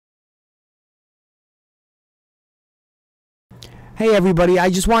Hey everybody,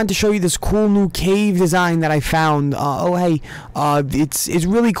 I just wanted to show you this cool new cave design that I found. It's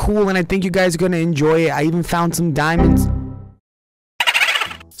really cool and I think you guys are going to enjoy it. I even found some diamonds.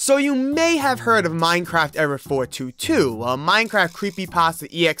 So you may have heard of Minecraft Error 422, a Minecraft creepypasta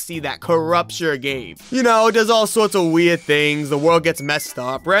EXE that corrupts your game. You know, does all sorts of weird things, the world gets messed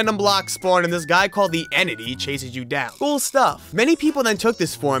up, random blocks spawn, and this guy called the Entity chases you down. Cool stuff. Many people then took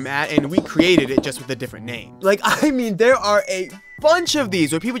this format and recreated it just with a different name. There are a bunch of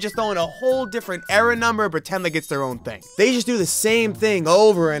these where people just throw in a whole different error number and pretend like it's their own thing. They just do the same thing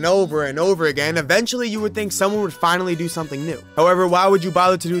over and over and over again. Eventually you would think someone would finally do something new. However, why would you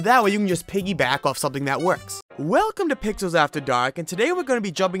bother to do that when you can just piggyback off something that works? Welcome to Pixels After Dark, and today we're going to be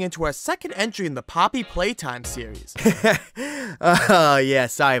jumping into our second entry in the Poppy Playtime series. Yeah,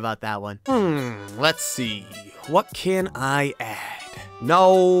 sorry about that one. Let's see. What can I add?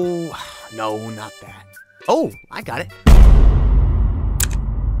 No, not that. Oh, I got it.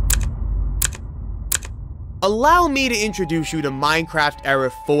 Allow me to introduce you to Minecraft Error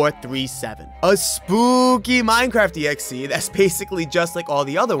 437, a spooky Minecraft EXE that's basically just like all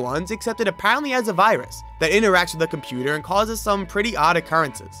the other ones, except it apparently has a virus that interacts with the computer and causes some pretty odd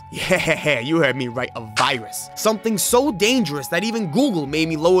occurrences. Yeah, you heard me right, a virus. Something so dangerous that even Google made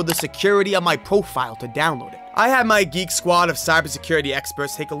me lower the security of my profile to download it. I had my geek squad of cybersecurity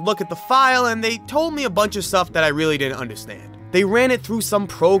experts take a look at the file and they told me a bunch of stuff that I really didn't understand. They ran it through some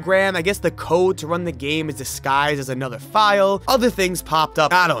program, I guess the code to run the game is disguised as another file, other things popped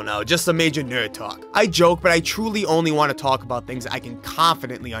up, I don't know, just some major nerd talk. I joke, but I truly only want to talk about things I can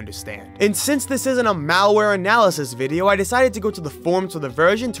confidently understand. And since this isn't a malware analysis video, I decided to go to the forums for the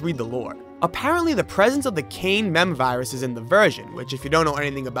version to read the lore. Apparently the presence of the Kane mem virus is in the version, which if you don't know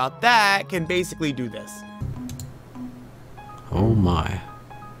anything about that, can basically do this. Oh my.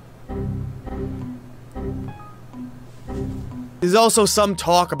 There's also some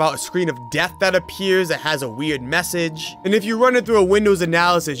talk about a screen of death that appears that has a weird message. And if you run it through a Windows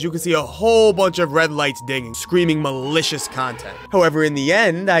analysis, you can see a whole bunch of red lights dinging, screaming malicious content. However, in the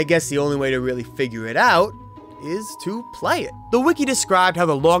end, I guess the only way to really figure it out is to play it. The wiki described how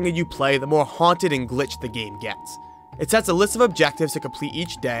the longer you play, the more haunted and glitched the game gets. It sets a list of objectives to complete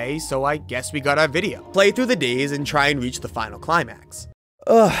each day, so I guess we got our video. Play through the days and try and reach the final climax.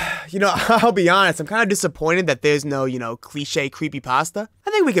 I'll be honest, I'm kind of disappointed that there's no, cliche creepypasta.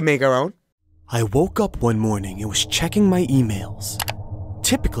 I think we can make our own. I woke up one morning and was checking my emails.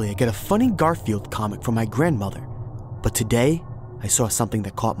 Typically, I get a funny Garfield comic from my grandmother, but today, I saw something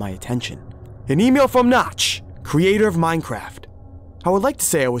that caught my attention. An email from Notch, creator of Minecraft. I would like to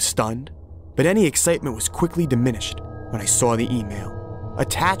say I was stunned, but any excitement was quickly diminished when I saw the email.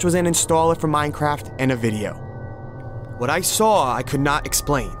 Attached was an installer for Minecraft and a video. What I saw, I could not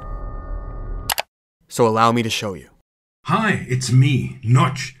explain. So allow me to show you. Hi, it's me,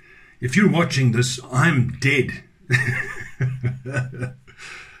 Notch. If you're watching this, I'm dead.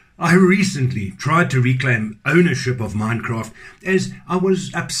 I recently tried to reclaim ownership of Minecraft as I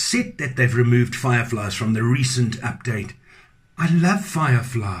was upset that they've removed fireflies from the recent update. I love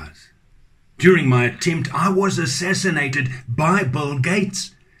fireflies. During my attempt, I was assassinated by Bill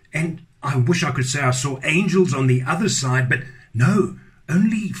Gates, and I wish I could say I saw angels on the other side, but no,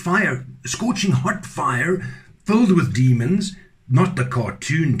 only fire, scorching hot fire, filled with demons, not the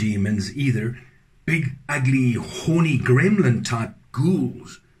cartoon demons either, big, ugly, horny gremlin-type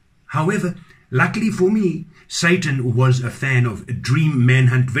ghouls. However, luckily for me, Satan was a fan of Dream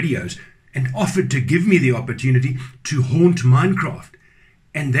Manhunt videos and offered to give me the opportunity to haunt Minecraft,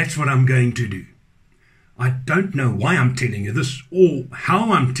 and that's what I'm going to do. I don't know why I'm telling you this or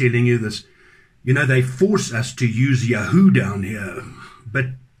how I'm telling you this. You know, they force us to use Yahoo down here. But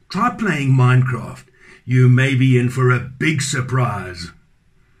try playing Minecraft. You may be in for a big surprise.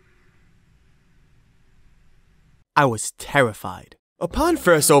 I was terrified. Upon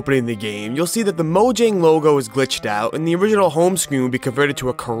first opening the game, you'll see that the Mojang logo is glitched out and the original home screen will be converted to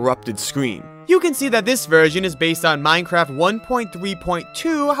a corrupted screen. You can see that this version is based on Minecraft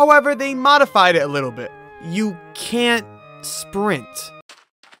 1.3.2, however, they modified it a little bit. You can't sprint.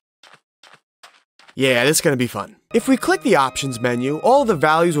 Yeah, this is gonna be fun. If we click the options menu, all the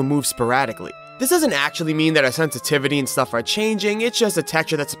values will move sporadically. This doesn't actually mean that our sensitivity and stuff are changing, it's just a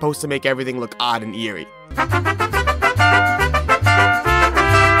texture that's supposed to make everything look odd and eerie.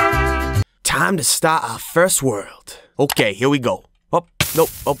 Time to start our first world. Okay, here we go. Oh, nope,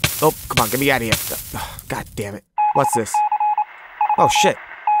 oh, come on, get me out of here. God damn it. What's this? Oh shit,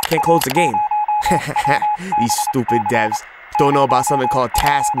 can't close the game. These stupid devs don't know about something called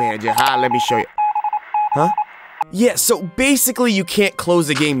Task Manager, huh? Let me show you. Huh? Yeah, so basically you can't close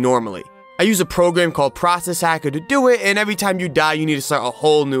the game normally. I use a program called Process Hacker to do it, and every time you die, you need to start a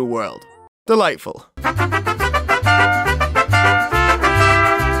whole new world. Delightful. I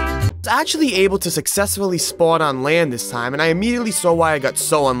was actually able to successfully spawn on land this time, and I immediately saw why I got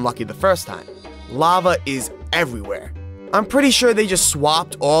so unlucky the first time. Lava is everywhere. I'm pretty sure they just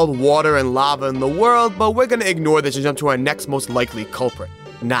swapped all water and lava in the world, but we're gonna ignore this and jump to our next most likely culprit.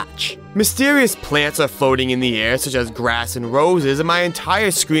 Notch. Mysterious plants are floating in the air, such as grass and roses, and my entire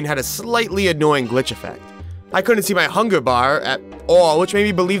screen had a slightly annoying glitch effect. I couldn't see my hunger bar at all, which made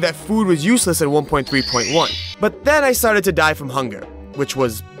me believe that food was useless at 1.3.1. But then I started to die from hunger, which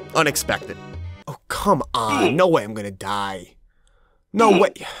was unexpected. Oh, come on. No way I'm gonna die. No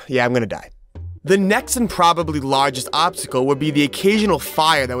way. Yeah, I'm gonna die. The next and probably largest obstacle would be the occasional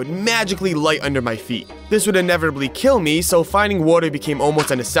fire that would magically light under my feet. This would inevitably kill me, so finding water became almost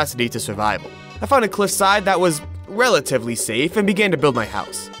a necessity to survival. I found a cliffside that was relatively safe and began to build my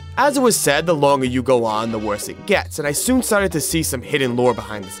house. As it was said, the longer you go on, the worse it gets, and I soon started to see some hidden lore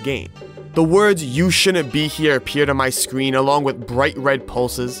behind this game. The words "you shouldn't be here" appeared on my screen along with bright red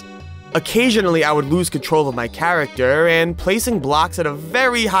pulses. Occasionally, I would lose control of my character, and placing blocks had a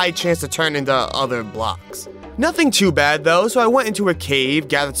very high chance to turn into other blocks. Nothing too bad though, so I went into a cave,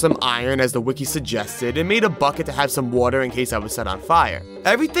 gathered some iron as the wiki suggested, and made a bucket to have some water in case I was set on fire.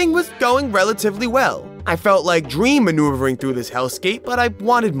 Everything was going relatively well. I felt like dream maneuvering through this hellscape, but I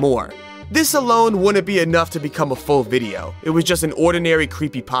wanted more. This alone wouldn't be enough to become a full video. It was just an ordinary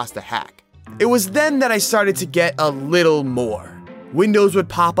creepypasta hack. It was then that I started to get a little more. Windows would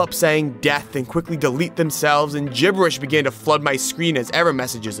pop up saying death and quickly delete themselves, and gibberish began to flood my screen as error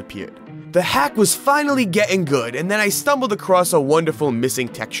messages appeared. The hack was finally getting good, and then I stumbled across a wonderful missing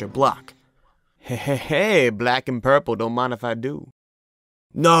texture block. Hey, black and purple, don't mind if I do.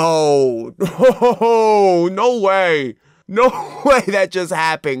 No, no way. No way that just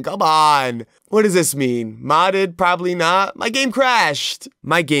happened, come on. What does this mean? Modded? Probably not. My game crashed.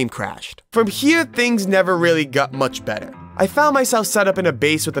 My game crashed. From here, things never really got much better. I found myself set up in a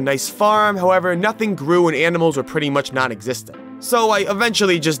base with a nice farm, however, nothing grew and animals were pretty much non-existent. So I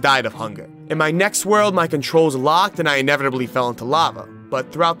eventually just died of hunger. In my next world, my controls locked and I inevitably fell into lava.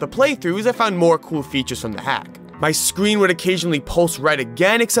 But throughout the playthroughs, I found more cool features from the hack. My screen would occasionally pulse red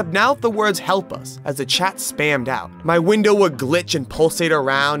again, except now the words "help us" as the chat spammed out. My window would glitch and pulsate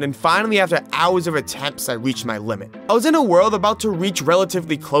around, and finally after hours of attempts, I reached my limit. I was in a world about to reach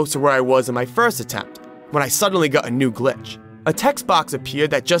relatively close to where I was in my first attempt, when I suddenly got a new glitch. A text box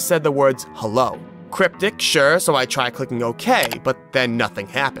appeared that just said the words "hello." Cryptic, sure, so I tried clicking OK, but then nothing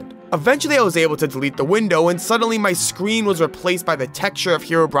happened. Eventually I was able to delete the window, and suddenly my screen was replaced by the texture of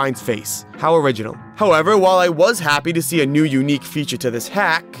Herobrine's face. How original. However, while I was happy to see a new unique feature to this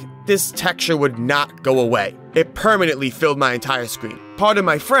hack, this texture would not go away. It permanently filled my entire screen. Pardon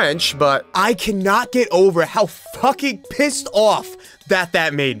my French, but I cannot get over how fucking pissed off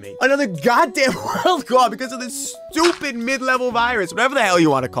that made me. Another goddamn world gone because of this stupid mid-level virus, whatever the hell you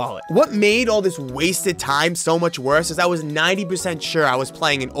want to call it. What made all this wasted time so much worse is I was 90% sure I was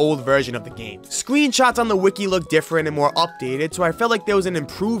playing an old version of the game. Screenshots on the wiki looked different and more updated, so I felt like there was an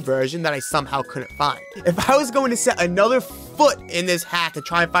improved version that I somehow couldn't find. If I was going to set another foot in this hack to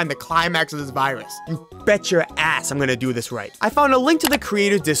try and find the climax of this virus, you bet your ass I'm gonna do this right. I found a link to the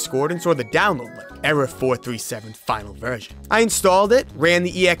creator's Discord and saw the download link. Error 437 final version. I installed it, ran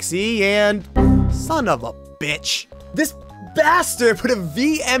the exe, and son of a bitch. This bastard put a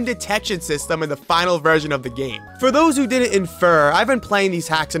VM detection system in the final version of the game. For those who didn't infer, I've been playing these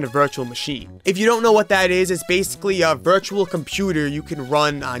hacks in a virtual machine. If you don't know what that is, it's basically a virtual computer you can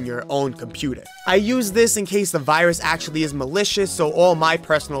run on your own computer. I use this in case the virus actually is malicious, so all my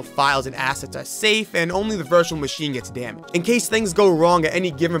personal files and assets are safe and only the virtual machine gets damaged. In case things go wrong at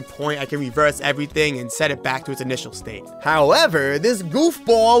any given point, I can reverse everything and set it back to its initial state. However, this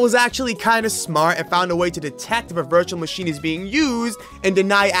goofball was actually kind of smart and found a way to detect if a virtual machine is being used and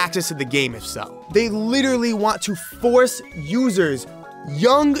deny access to the game if so. They literally want to force users,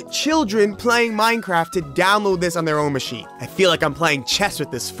 young children playing Minecraft, to download this on their own machine. I feel like I'm playing chess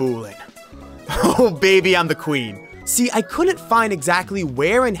with this fool, and oh baby, I'm the queen. See, I couldn't find exactly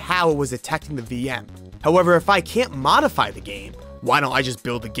where and how it was detecting the VM. However, if I can't modify the game, why don't I just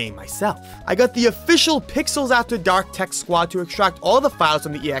build the game myself? I got the official Pixels After Dark tech squad to extract all the files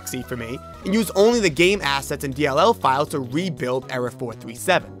from the exe for me and use only the game assets and DLL files to rebuild Error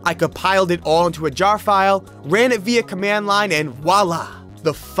 437. I compiled it all into a jar file, ran it via command line, and voila!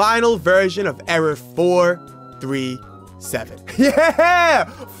 The final version of Error 437. Yeah!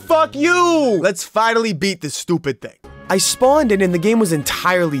 Fuck you! Let's finally beat this stupid thing. I spawned in and the game was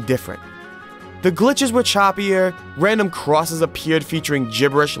entirely different. The glitches were choppier, random crosses appeared featuring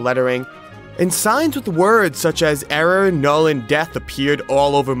gibberish lettering, and signs with words such as error, null, and death appeared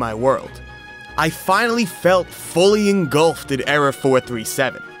all over my world. I finally felt fully engulfed in Error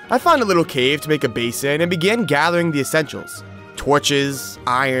 437. I found a little cave to make a base in and began gathering the essentials: torches,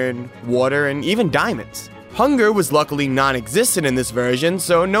 iron, water, and even diamonds. Hunger was luckily non-existent in this version,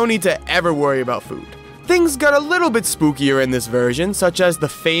 so no need to ever worry about food. Things got a little bit spookier in this version, such as the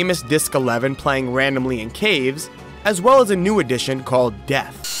famous Disc 11 playing randomly in caves, as well as a new addition called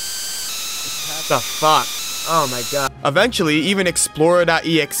Death. What the fuck? Oh my god. Eventually, even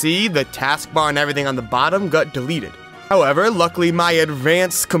Explorer.exe, the taskbar and everything on the bottom, got deleted. However, luckily my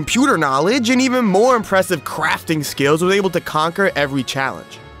advanced computer knowledge and even more impressive crafting skills was able to conquer every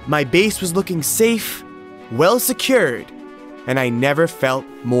challenge. My base was looking safe, well secured, and I never felt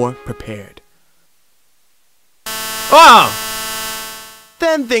more prepared. Oh!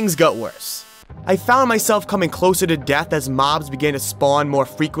 Then things got worse. I found myself coming closer to death as mobs began to spawn more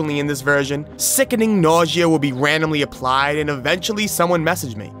frequently in this version. Sickening nausea will be randomly applied, and eventually someone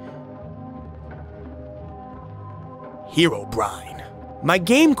messaged me. Herobrine. My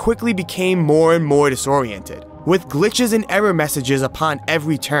game quickly became more and more disoriented, with glitches and error messages upon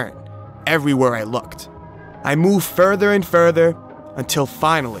every turn, everywhere I looked. I moved further and further, until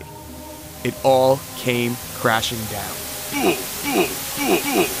finally, it all came crashing down.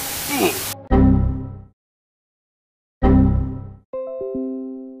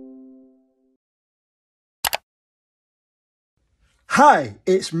 Hi,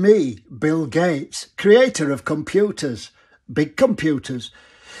 it's me, Bill Gates, creator of computers, big computers.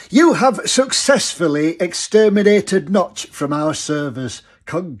 You have successfully exterminated Notch from our servers.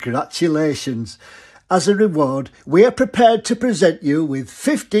 Congratulations. As a reward, we are prepared to present you with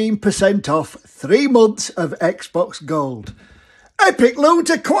 15% off 3 months of Xbox Gold. Epic loot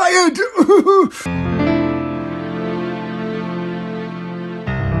acquired!